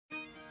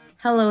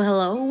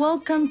Hello,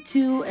 welcome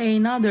to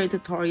another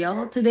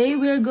tutorial. Today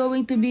we are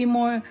going to be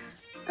more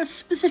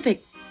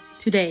specific.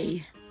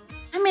 Today,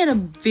 I made a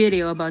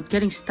video about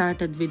getting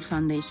started with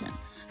foundation.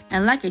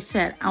 And like I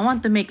said, I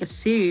want to make a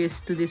series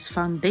to this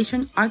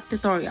foundation art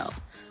tutorial.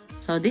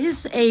 So this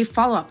is a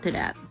follow-up to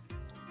that.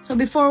 So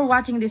before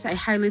watching this, I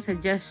highly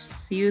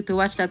suggest you to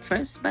watch that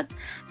first. But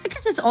I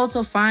guess it's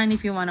also fine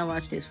if you want to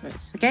watch this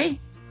first, okay?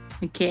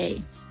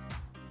 Okay,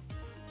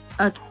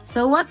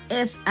 so what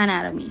is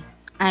anatomy?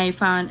 I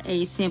found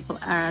a simple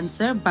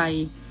answer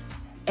by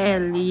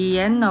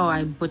Alien. No,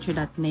 I butchered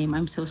that name.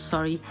 I'm so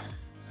sorry.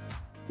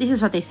 This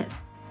is what they said.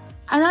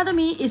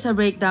 Anatomy is a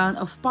breakdown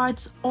of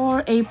parts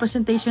or a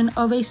presentation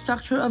of a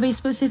structure of a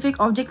specific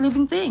object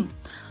living thing.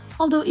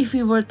 Although if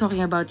we were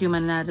talking about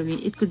human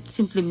anatomy, it could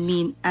simply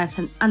mean as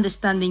an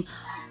understanding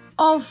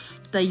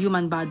of the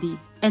human body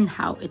and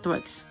how it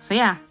works. So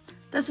yeah,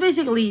 that's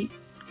basically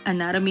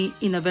anatomy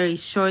in a very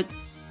short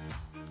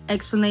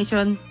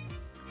explanation.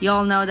 You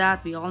all know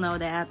that, we all know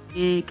that.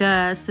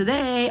 Because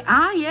today,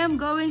 I am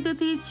going to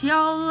teach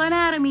y'all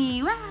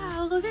anatomy.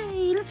 Wow,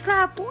 okay, let's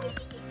clap.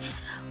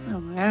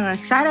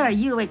 Excited? Are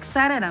you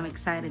excited? I'm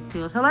excited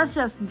too. So let's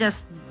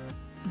just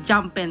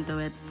jump into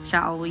it,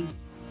 shall we?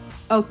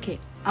 Okay,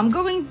 I'm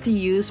going to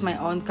use my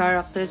own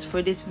characters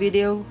for this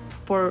video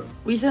for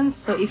reasons.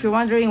 So if you're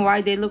wondering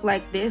why they look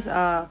like this,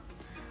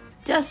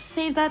 just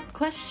save that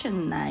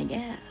question, I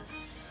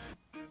guess.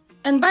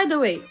 And by the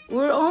way,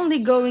 we're only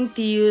going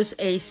to use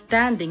a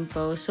standing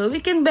pose so we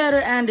can better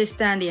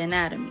understand the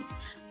anatomy.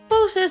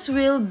 Poses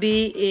will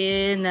be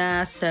in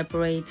a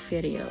separate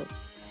video.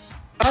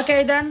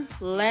 Okay then,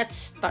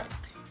 let's start.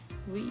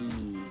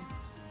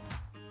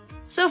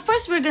 So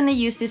first we're gonna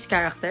use this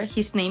character.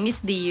 His name is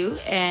Diyu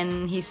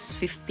and he's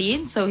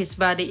 15, so his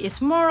body is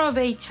more of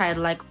a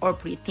childlike or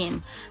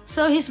preteen.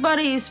 So his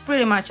body is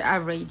pretty much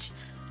average.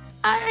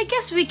 I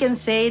guess we can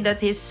say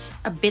that he's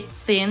a bit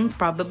thin,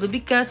 probably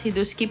because he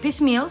does skip his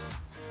meals.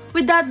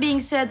 With that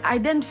being said, I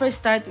then first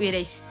start with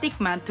a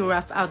stickman to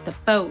rough out the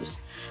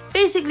pose.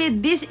 Basically,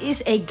 this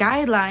is a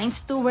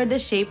guidelines to where the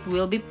shape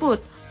will be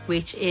put,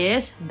 which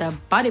is the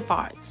body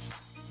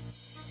parts.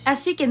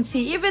 As you can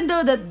see, even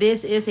though that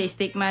this is a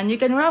stickman, you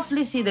can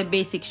roughly see the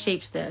basic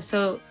shapes there.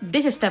 So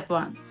this is step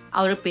 1.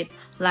 I'll repeat,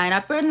 line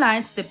up your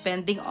lines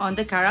depending on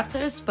the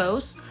character's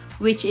pose,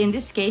 which in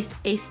this case,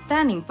 a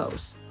standing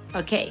pose.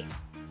 Okay,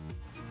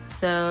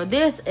 so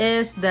this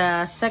is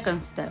the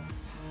second step.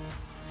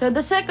 So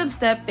the second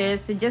step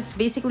is to just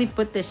basically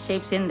put the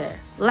shapes in there.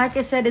 Like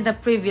I said in the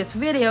previous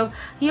video,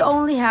 you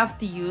only have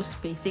to use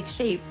basic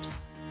shapes.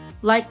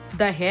 Like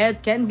the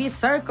head can be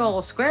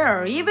circle,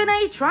 square, or even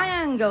a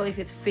triangle if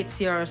it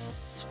fits your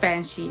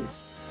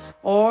fancies.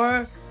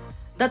 Or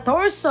the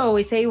torso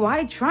is a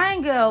wide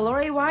triangle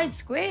or a wide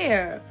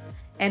square.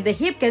 And the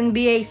hip can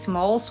be a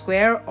small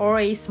square or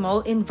a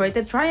small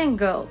inverted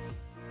triangle.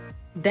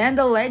 Then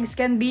the legs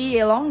can be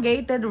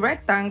elongated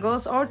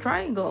rectangles or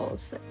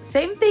triangles.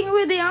 Same thing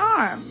with the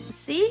arms.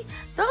 See?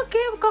 Don't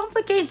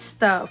complicate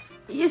stuff.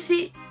 You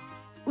see,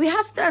 we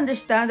have to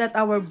understand that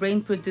our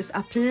brain produces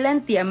a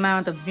plenty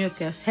amount of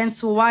mucus,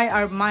 hence why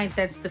our mind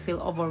tends to feel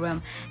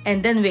overwhelmed.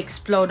 And then we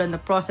explode on the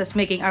process,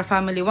 making our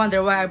family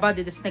wonder why our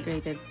body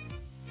disintegrated.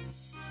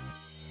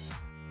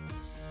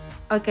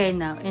 Okay,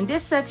 now, in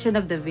this section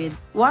of the vid,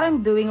 what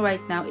I'm doing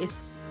right now is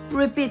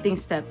repeating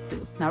step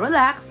 2. Now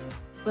relax,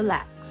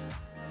 relax.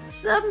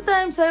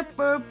 Sometimes I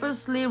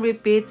purposely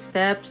repeat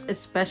steps,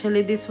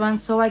 especially this one,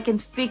 so I can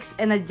fix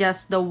and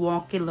adjust the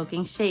wonky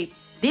looking shape.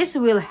 This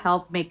will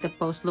help make the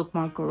pose look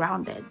more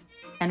grounded.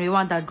 And we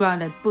want that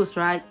grounded pose,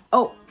 right?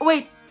 Oh,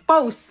 wait,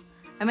 pose!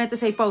 I meant to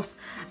say pose.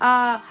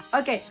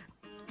 Okay.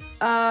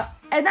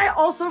 And I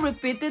also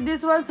repeated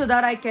this one so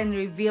that I can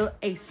reveal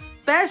a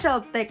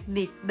special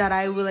technique that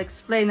I will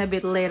explain a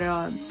bit later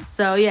on.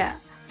 So yeah,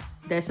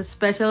 there's a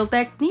special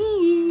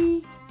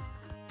technique.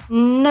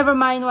 Never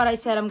mind what I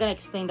said, I'm gonna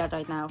explain that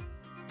right now.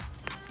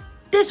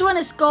 This one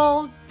is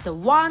called the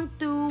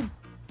 1-2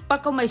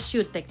 buckle my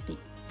shoe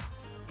technique.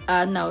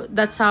 No,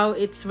 that's how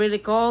it's really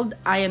called.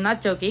 I am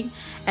not joking.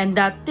 And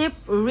that tip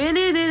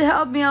really did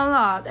help me a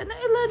lot. And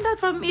I learned that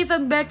from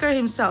Ethan Becker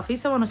himself.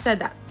 He's the one who said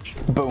that.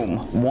 Boom.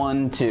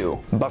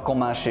 1-2. Buckle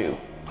my shoe.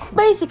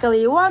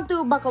 Basically,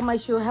 1-2 buckle my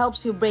shoe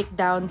helps you break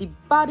down the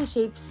body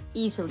shapes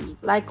easily.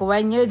 Like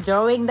when you're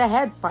drawing the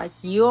head part,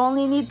 you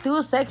only need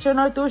 2 sections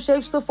or 2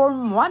 shapes to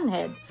form one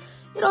head.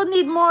 You don't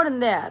need more than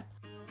that.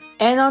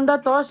 And on the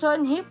torso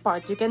and hip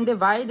part, you can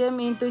divide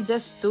them into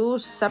just 2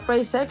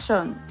 separate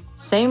sections.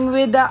 Same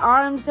with the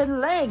arms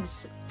and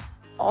legs.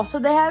 Also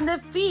the hand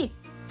and feet.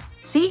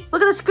 See?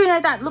 Look at the screen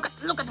right now. Look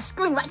at the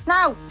screen right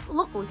now.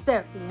 Look what's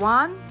there.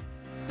 1,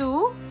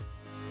 2.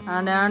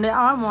 And then on the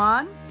arm,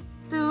 1,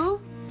 2.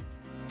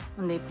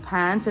 On the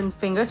hands and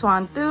fingers,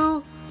 1,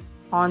 2.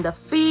 On the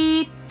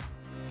feet,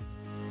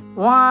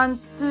 1,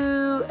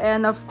 2.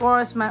 And of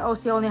course, my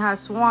OC only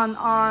has 1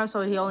 arm,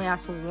 so he only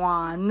has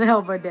 1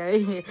 over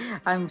there.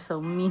 I'm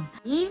so mean.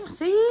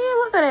 See,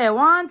 look at it.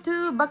 1,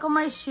 2, buckle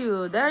my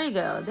shoe. There you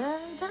go. There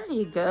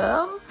you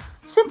go.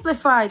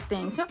 Simplify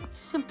things. You have to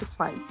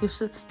simplify.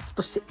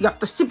 You have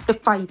to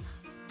simplify.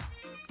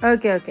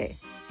 Okay.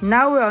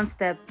 Now we're on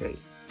step 3.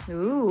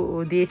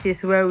 Ooh, this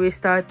is where we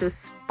start to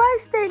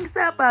spice things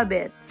up a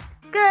bit.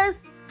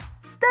 Because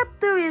step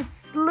 2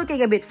 is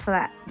looking a bit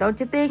flat, don't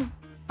you think?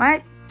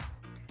 Right?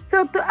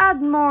 So to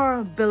add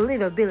more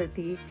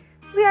believability,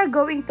 we are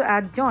going to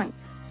add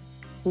joints.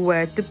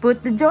 Where to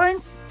put the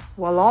joints?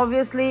 Well,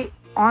 obviously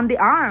on the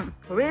arm,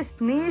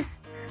 wrist, knees,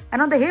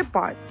 and on the hip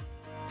part.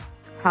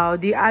 How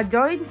do you add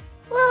joints?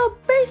 Well,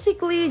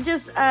 basically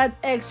just add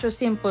extra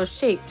simple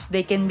shapes.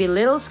 They can be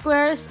little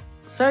squares,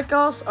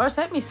 circles, or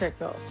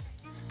semicircles.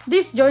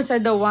 These joints are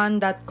the one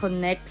that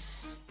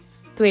connects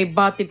to a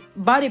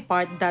body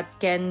part that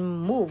can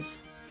move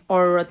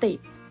or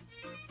rotate.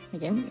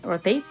 Again,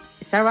 rotate?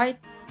 Is that right?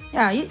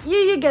 Yeah,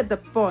 you get the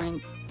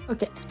point.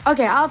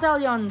 Okay, I'll tell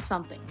you on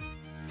something.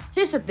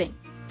 Here's the thing.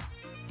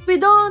 We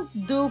don't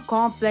do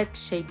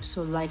complex shapes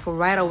like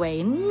right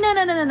away.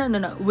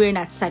 No. We're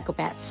not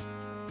psychopaths.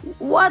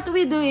 What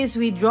we do is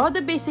we draw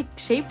the basic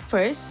shape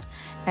first,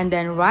 and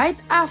then right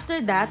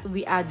after that,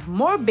 we add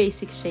more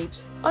basic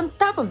shapes on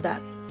top of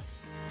that.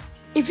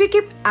 If you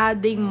keep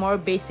adding more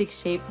basic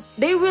shape,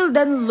 they will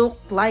then look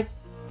like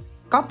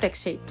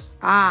complex shapes.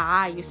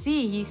 You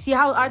see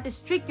how artists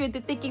trick you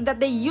into thinking that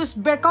they use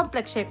bare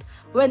complex shape,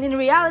 when in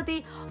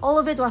reality, all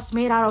of it was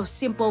made out of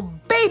simple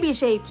baby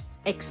shapes.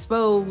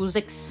 Expose.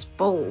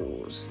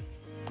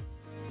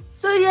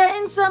 So yeah,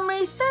 in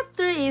summary, step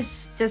 3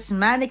 is just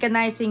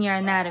mannequinizing your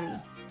anatomy.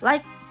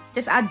 Like,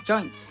 just add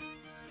joints.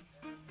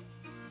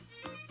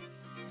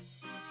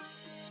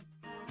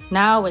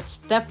 Now it's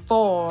step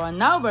 4.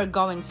 Now we're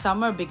going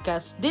somewhere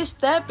because this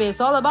step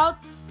is all about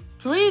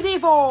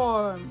 3D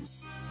forms.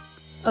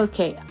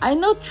 Okay, I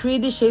know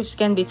 3D shapes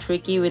can be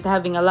tricky with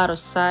having a lot of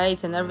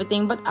sides and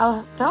everything, but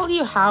I'll tell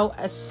you how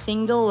a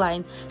single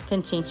line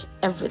can change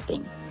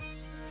everything.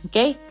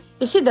 Okay,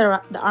 you see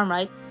the arm,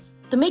 right?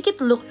 To make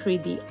it look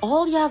 3D,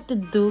 all you have to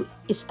do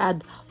is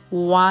add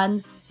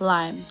one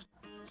line.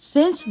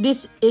 Since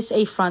this is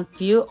a front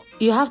view,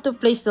 you have to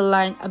place the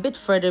line a bit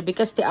further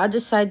because the other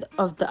side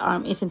of the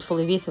arm isn't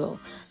fully visible.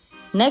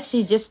 Next,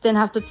 you just then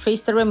have to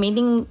trace the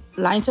remaining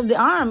lines of the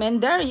arm,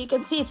 and there you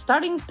can see it's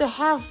starting to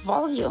have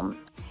volume.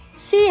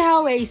 See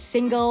how a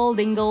single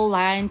dingle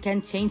line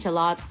can change a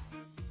lot?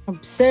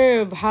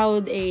 Observe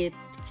how a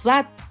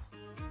flat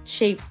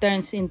shape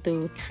turns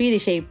into 3D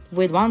shape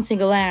with one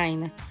single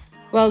line.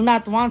 Well,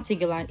 not one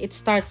single line, it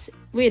starts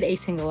with a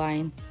single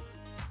line.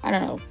 I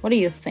don't know, what do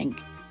you think?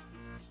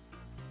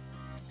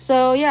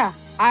 So yeah,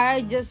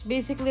 I just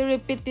basically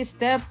repeat this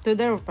step to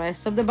the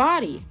rest of the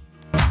body.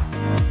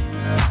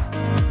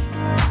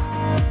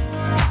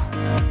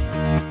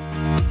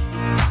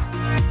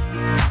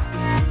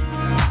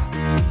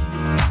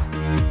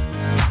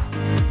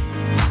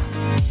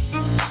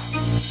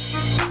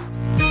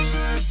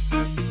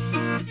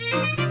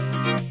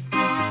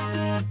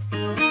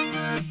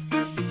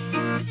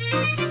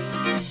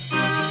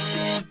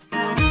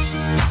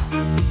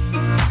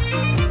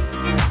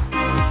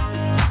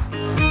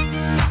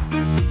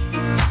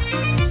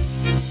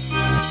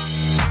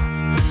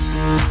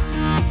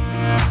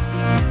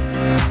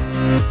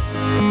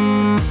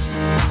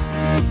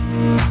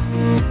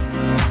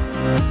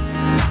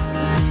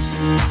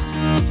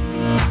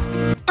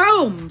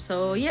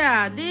 So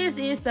yeah, this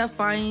is the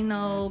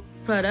final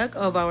product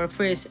of our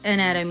first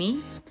anatomy,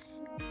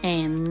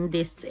 and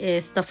this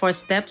is the 4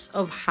 steps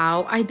of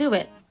how I do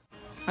it.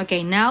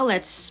 Okay, now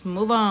let's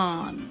move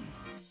on.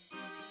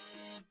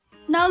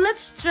 Now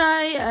let's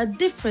try a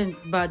different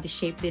body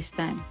shape this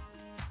time.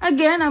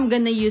 Again, I'm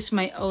gonna use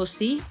my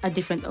OC, a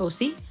different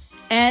OC,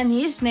 and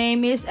his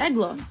name is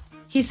Eglon.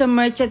 He's a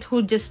merchant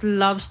who just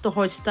loves to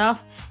hoard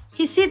stuff.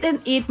 He sit and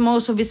eat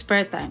most of his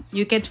spare time.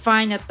 You can't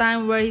find a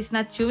time where he's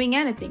not chewing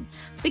anything.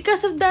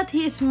 Because of that,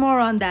 he is more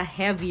on the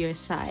heavier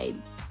side.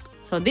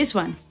 So this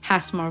one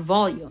has more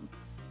volume.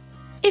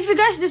 If you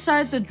guys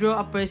decide to draw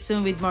a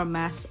person with more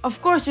mass,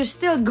 of course you're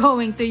still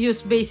going to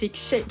use basic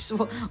shapes.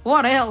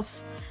 What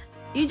else?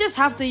 You just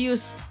have to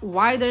use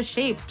wider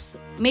shapes.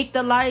 Make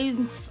the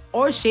lines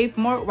or shape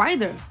more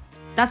wider.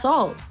 That's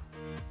all.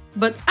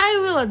 But I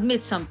will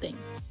admit something.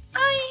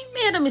 I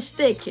made a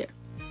mistake here.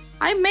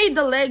 I made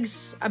the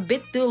legs a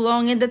bit too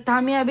long and the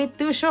tummy a bit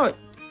too short.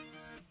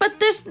 But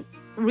there's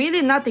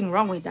really nothing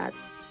wrong with that.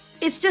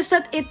 It's just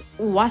that it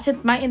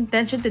wasn't my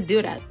intention to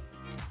do that.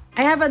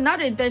 I have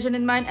another intention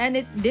in mind and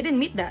it didn't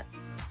meet that.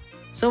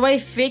 So I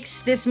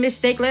fixed this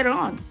mistake later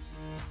on.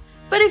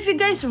 But if you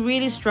guys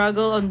really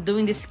struggle on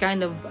doing this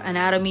kind of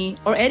anatomy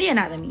or any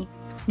anatomy,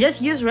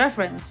 just use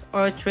reference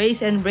or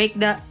trace and break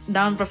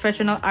down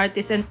professional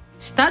artists and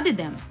study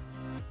them.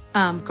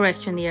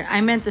 Correction here.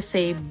 I meant to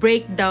say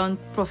break down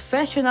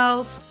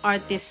professionals'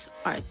 artists'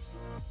 art.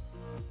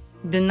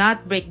 Do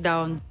not break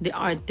down the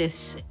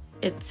artist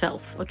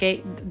itself,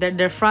 okay?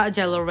 They're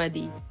fragile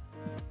already.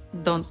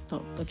 Don't,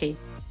 okay?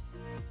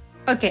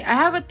 Okay, I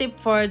have a tip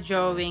for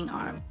drawing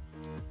arm.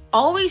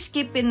 Always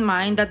keep in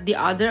mind that the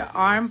other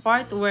arm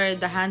part where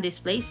the hand is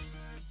placed,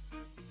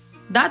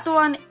 That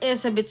one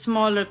is a bit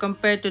smaller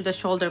compared to the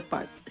shoulder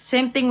part.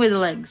 Same thing with the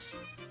legs.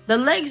 The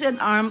legs and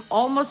arm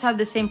almost have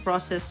the same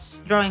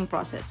drawing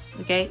process,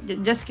 okay?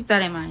 Just keep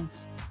that in mind.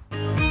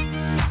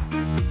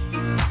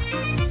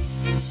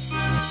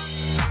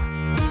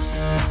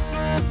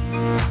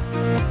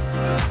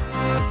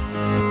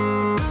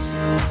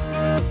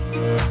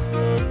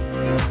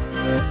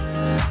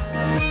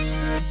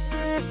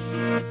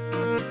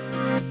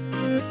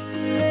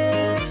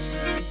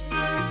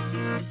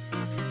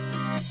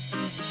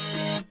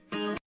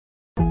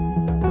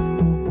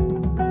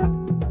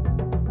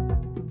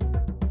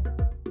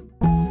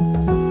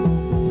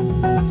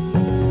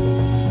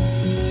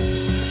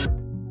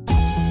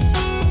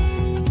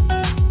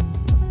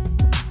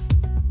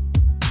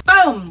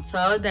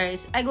 So there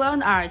is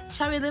Eglon, our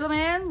chubby little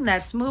man.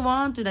 Let's move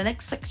on to the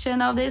next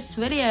section of this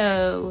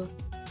video.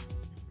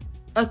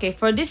 Okay,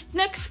 for this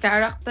next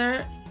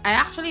character, I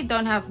actually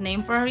don't have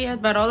name for her yet,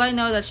 but all I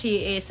know that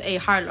she is a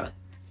harlot.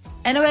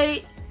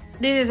 Anyway,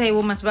 this is a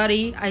woman's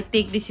body. I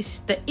think this is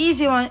the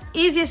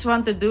easiest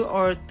one to do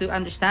or to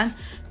understand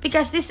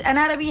because this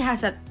anatomy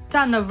has a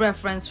ton of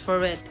reference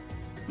for it.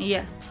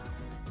 Yeah.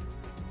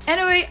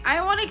 Anyway,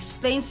 I want to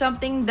explain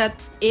something that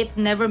it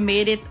never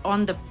made it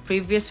on the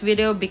previous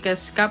video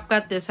because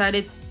CapCut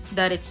decided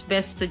that it's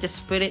best to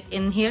just put it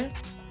in here.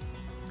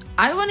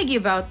 I want to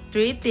give out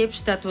 3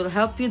 tips that will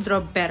help you draw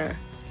better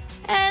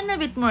and a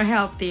bit more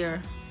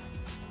healthier.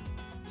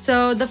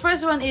 So the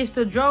first one is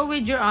to draw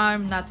with your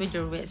arm, not with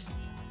your wrist.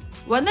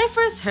 When I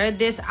first heard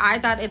this, I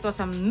thought it was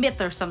a myth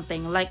or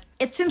something. Like,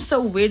 it seems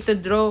so weird to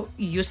draw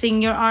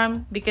using your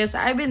arm because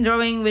I've been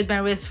drawing with my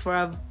wrist for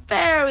a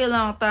very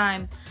long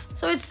time.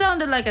 So it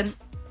sounded like an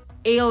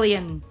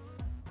alien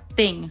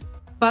thing.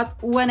 But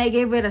when I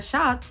gave it a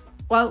shot,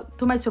 well,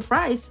 to my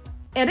surprise,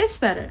 it is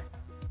better.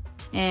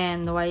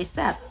 And why is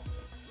that?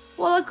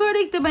 Well,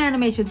 according to my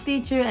animation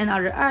teacher and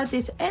other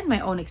artists and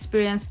my own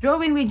experience,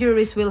 drawing with your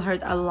wrist will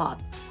hurt a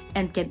lot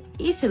and can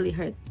easily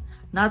hurt.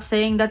 Not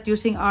saying that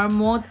using arm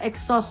won't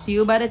exhaust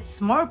you, but it's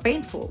more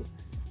painful.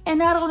 And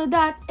not only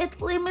that,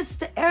 it limits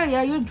the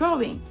area you're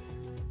drawing.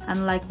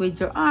 Unlike with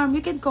your arm,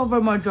 you can cover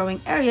more drawing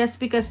areas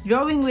because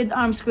drawing with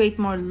arms create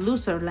more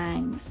looser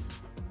lines.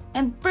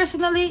 And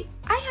personally,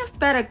 I have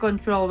better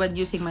control when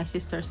using my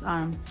sister's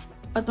arm.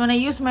 But when I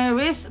use my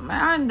wrist, my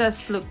arm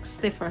does look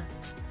stiffer.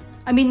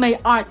 I mean, my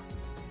art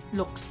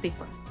looks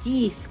stiffer.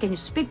 Please, can you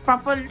speak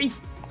properly?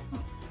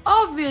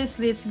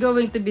 Obviously, it's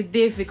going to be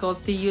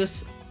difficult to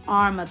use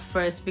arm at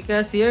first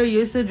because you're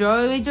used to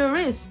drawing with your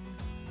wrist.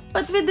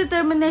 But with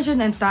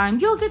determination and time,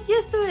 you'll get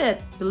used to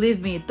it.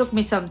 Believe me, it took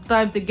me some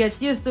time to get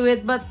used to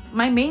it, but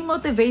my main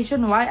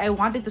motivation why I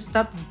wanted to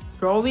stop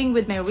drawing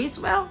with my wrist,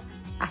 well,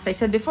 as I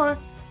said before,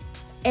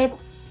 it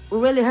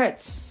really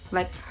hurts.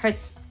 Like,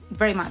 hurts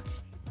very much.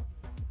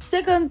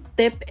 Second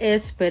tip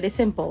is pretty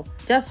simple.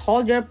 Just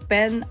hold your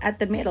pen at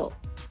the middle.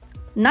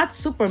 Not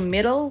super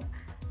middle,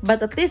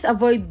 but at least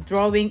avoid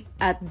drawing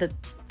at the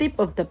tip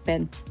of the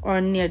pen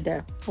or near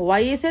there.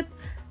 Why is it?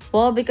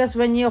 Well, because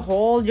when you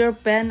hold your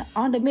pen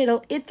on the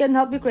middle, it can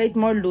help you create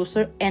more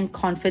looser and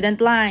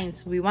confident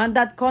lines. We want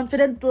that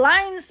confident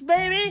lines,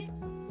 baby!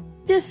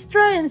 Just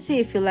try and see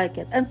if you like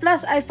it. And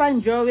plus, I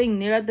find drawing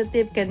near at the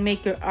tip can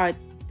make your art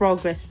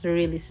progress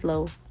really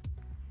slow.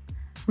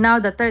 Now,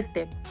 the third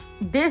tip.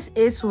 This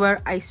is where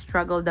I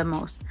struggle the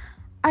most.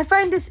 I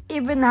find this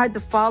even hard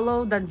to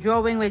follow than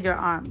drawing with your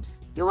arms.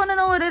 You wanna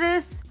know what it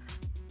is?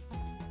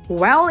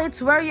 Well,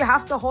 it's where you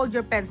have to hold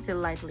your pencil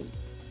lightly.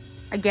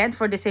 Again,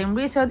 for the same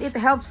reason, it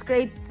helps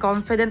create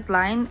confident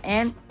line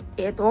and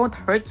it won't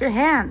hurt your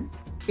hand.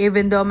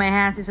 Even though my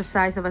hands is the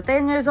size of a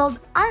 10 years old,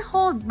 I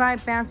hold my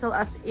pencil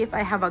as if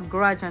I have a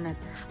grudge on it.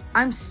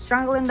 I'm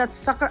strangling that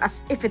sucker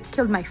as if it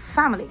killed my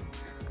family.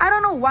 I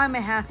don't know why my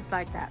hands is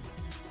like that.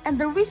 And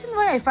the reason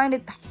why I find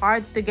it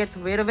hard to get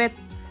rid of it,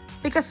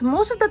 because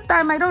most of the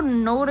time I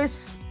don't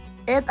notice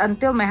it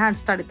until my hands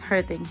started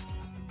hurting.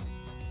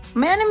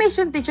 My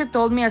animation teacher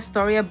told me a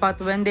story about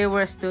when they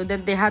were a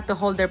student, they had to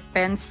hold their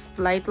pens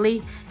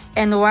lightly,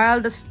 and while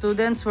the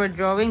students were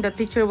drawing, the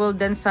teacher will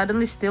then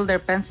suddenly steal their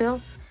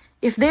pencil.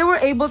 If they were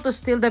able to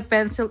steal the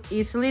pencil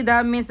easily,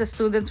 that means the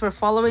students were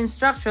following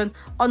instruction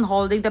on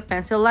holding the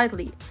pencil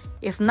lightly.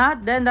 If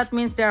not, then that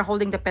means they are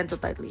holding the pen too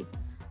tightly.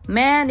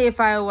 Man, if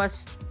I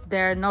was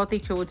there, no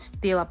teacher would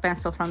steal a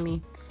pencil from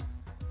me.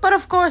 But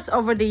of course,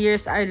 over the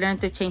years, I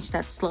learned to change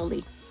that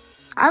slowly.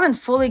 I haven't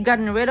fully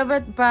gotten rid of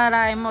it, but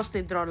I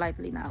mostly draw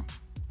lightly now.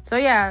 So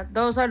yeah,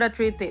 those are the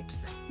 3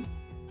 tips.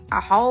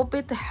 I hope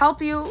it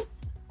helped you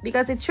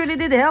because it surely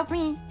did help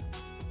me.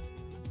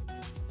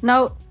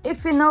 Now,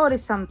 if you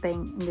notice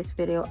something in this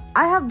video,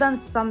 I have done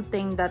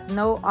something that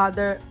no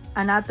other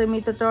anatomy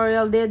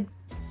tutorial did.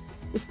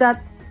 Is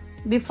that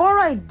before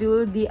I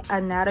do the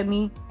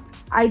anatomy,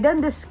 I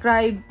then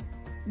describe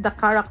the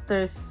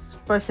character's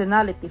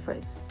personality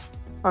first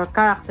or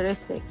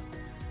characteristic.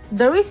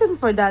 The reason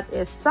for that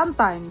is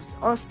sometimes,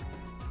 or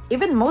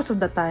even most of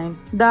the time,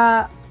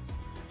 the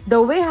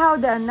way how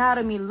the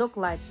anatomy look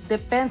like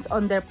depends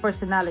on their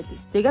personality.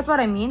 Do you get what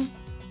I mean?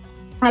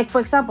 Like,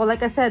 for example,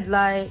 like I said,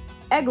 like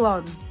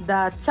Eglon,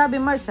 the chubby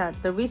merchant.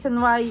 The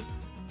reason why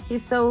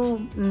he's so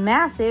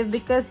massive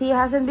because he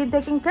hasn't been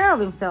taking care of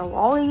himself.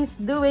 All he's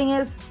doing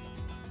is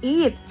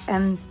eat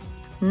and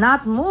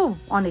not move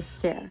on his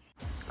chair.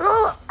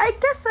 Oh, I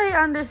guess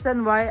I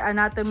understand why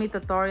anatomy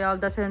tutorial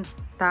doesn't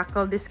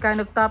tackle this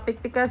kind of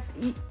topic, because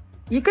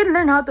you can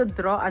learn how to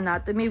draw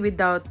anatomy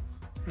without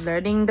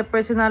learning the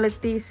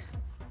personalities.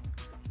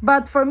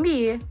 But for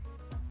me,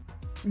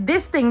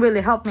 this thing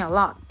really helped me a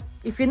lot.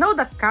 If you know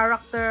the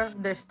character,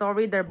 their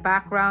story, their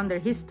background, their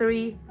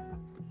history,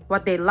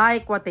 what they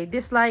like, what they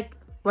dislike,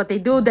 what they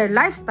do, their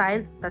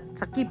lifestyle,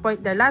 that's a key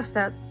point, their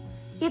lifestyle,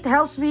 it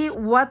helps me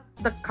what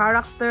the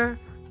character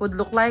would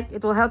look like.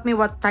 It will help me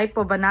what type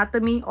of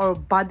anatomy or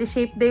body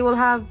shape they will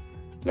have.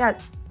 Yeah,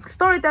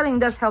 storytelling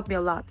does help me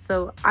a lot.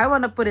 So I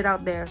want to put it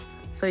out there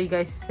so you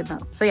guys can know.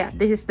 So yeah,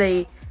 this is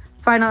the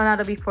final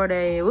anatomy for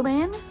the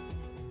woman.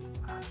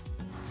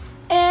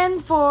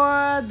 And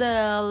for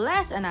the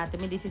last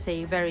anatomy, this is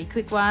a very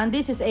quick one.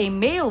 This is a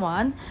male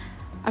one.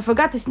 I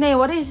forgot his name.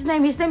 What is his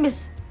name? His name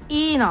is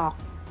Enoch.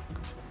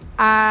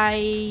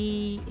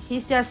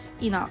 He's just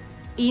Enoch.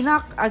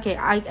 Enoch. Okay,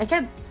 I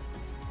can't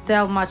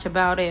tell much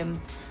about him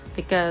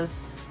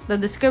because the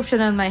description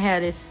in my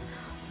head is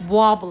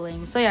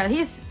wobbling. So yeah,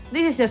 this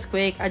is just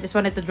quick. I just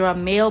wanted to draw a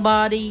male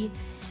body,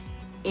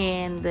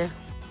 and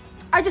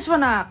I just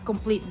wanna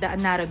complete the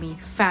anatomy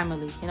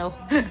family, you know.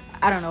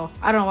 I don't know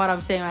what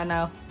I'm saying right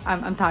now.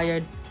 I'm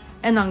tired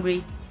and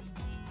hungry.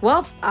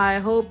 Well, I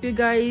hope you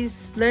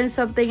guys learned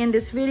something in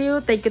this video.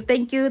 Thank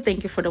you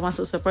for the ones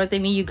who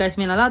supported me. You guys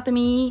mean a lot to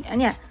me.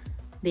 And yeah,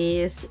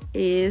 this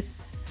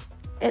is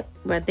it.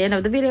 We're at the end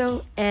of the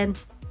video, and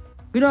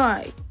good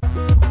night.